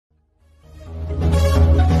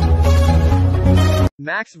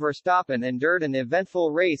Max Verstappen endured an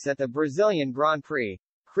eventful race at the Brazilian Grand Prix.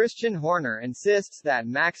 Christian Horner insists that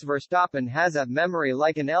Max Verstappen has a memory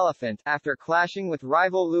like an elephant, after clashing with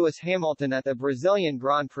rival Lewis Hamilton at the Brazilian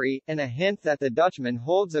Grand Prix, and a hint that the Dutchman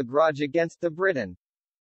holds a grudge against the Briton.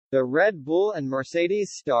 The Red Bull and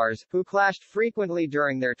Mercedes stars, who clashed frequently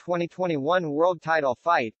during their 2021 world title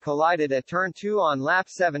fight, collided at Turn 2 on lap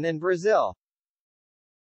 7 in Brazil.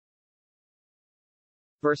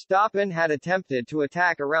 Verstappen had attempted to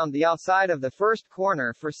attack around the outside of the first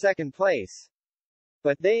corner for second place.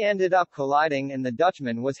 But they ended up colliding and the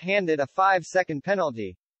Dutchman was handed a 5-second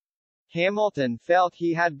penalty. Hamilton felt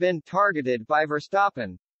he had been targeted by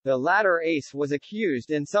Verstappen. The latter ace was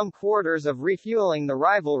accused in some quarters of refueling the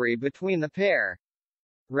rivalry between the pair.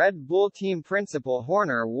 Red Bull team principal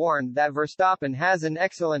Horner warned that Verstappen has an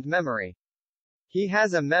excellent memory. He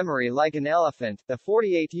has a memory like an elephant, the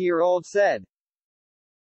 48-year-old said.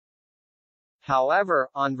 However,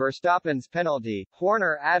 on Verstappen's penalty,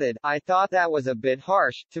 Horner added, "I thought that was a bit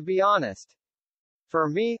harsh, to be honest. For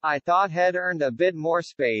me, I thought he'd earned a bit more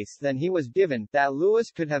space than he was given, that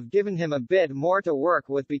Lewis could have given him a bit more to work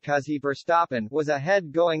with because Verstappen was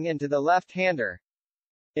ahead going into the left-hander.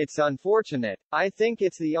 It's unfortunate. I think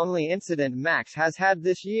it's the only incident Max has had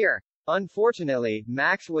this year." Unfortunately,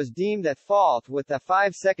 Max was deemed at fault with the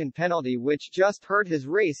 5-second penalty, which just hurt his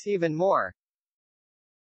race even more.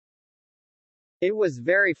 "It was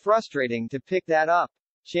very frustrating to pick that up.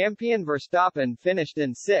 Champion Verstappen finished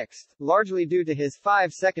in 6th, largely due to his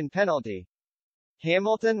 5-second penalty.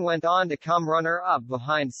 Hamilton went on to come runner-up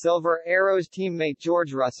behind Silver Arrows teammate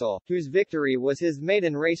George Russell, whose victory was his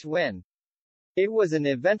maiden race win. It was an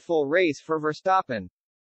eventful race for Verstappen,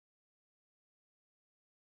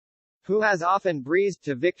 who has often breezed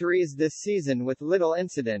to victories this season with little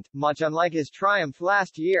incident, much unlike his triumph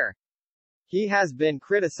last year. He has been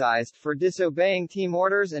criticized for disobeying team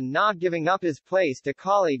orders and not giving up his place to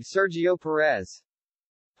colleague Sergio Perez.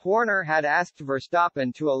 Horner had asked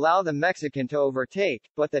Verstappen to allow the Mexican to overtake,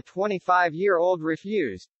 but the 25-year-old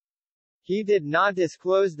refused. He did not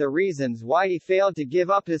disclose the reasons why he failed to give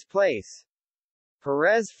up his place.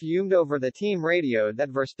 Perez fumed over the team radio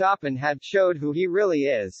that Verstappen had showed who he really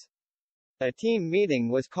is. A team meeting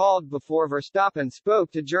was called before Verstappen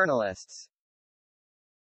spoke to journalists.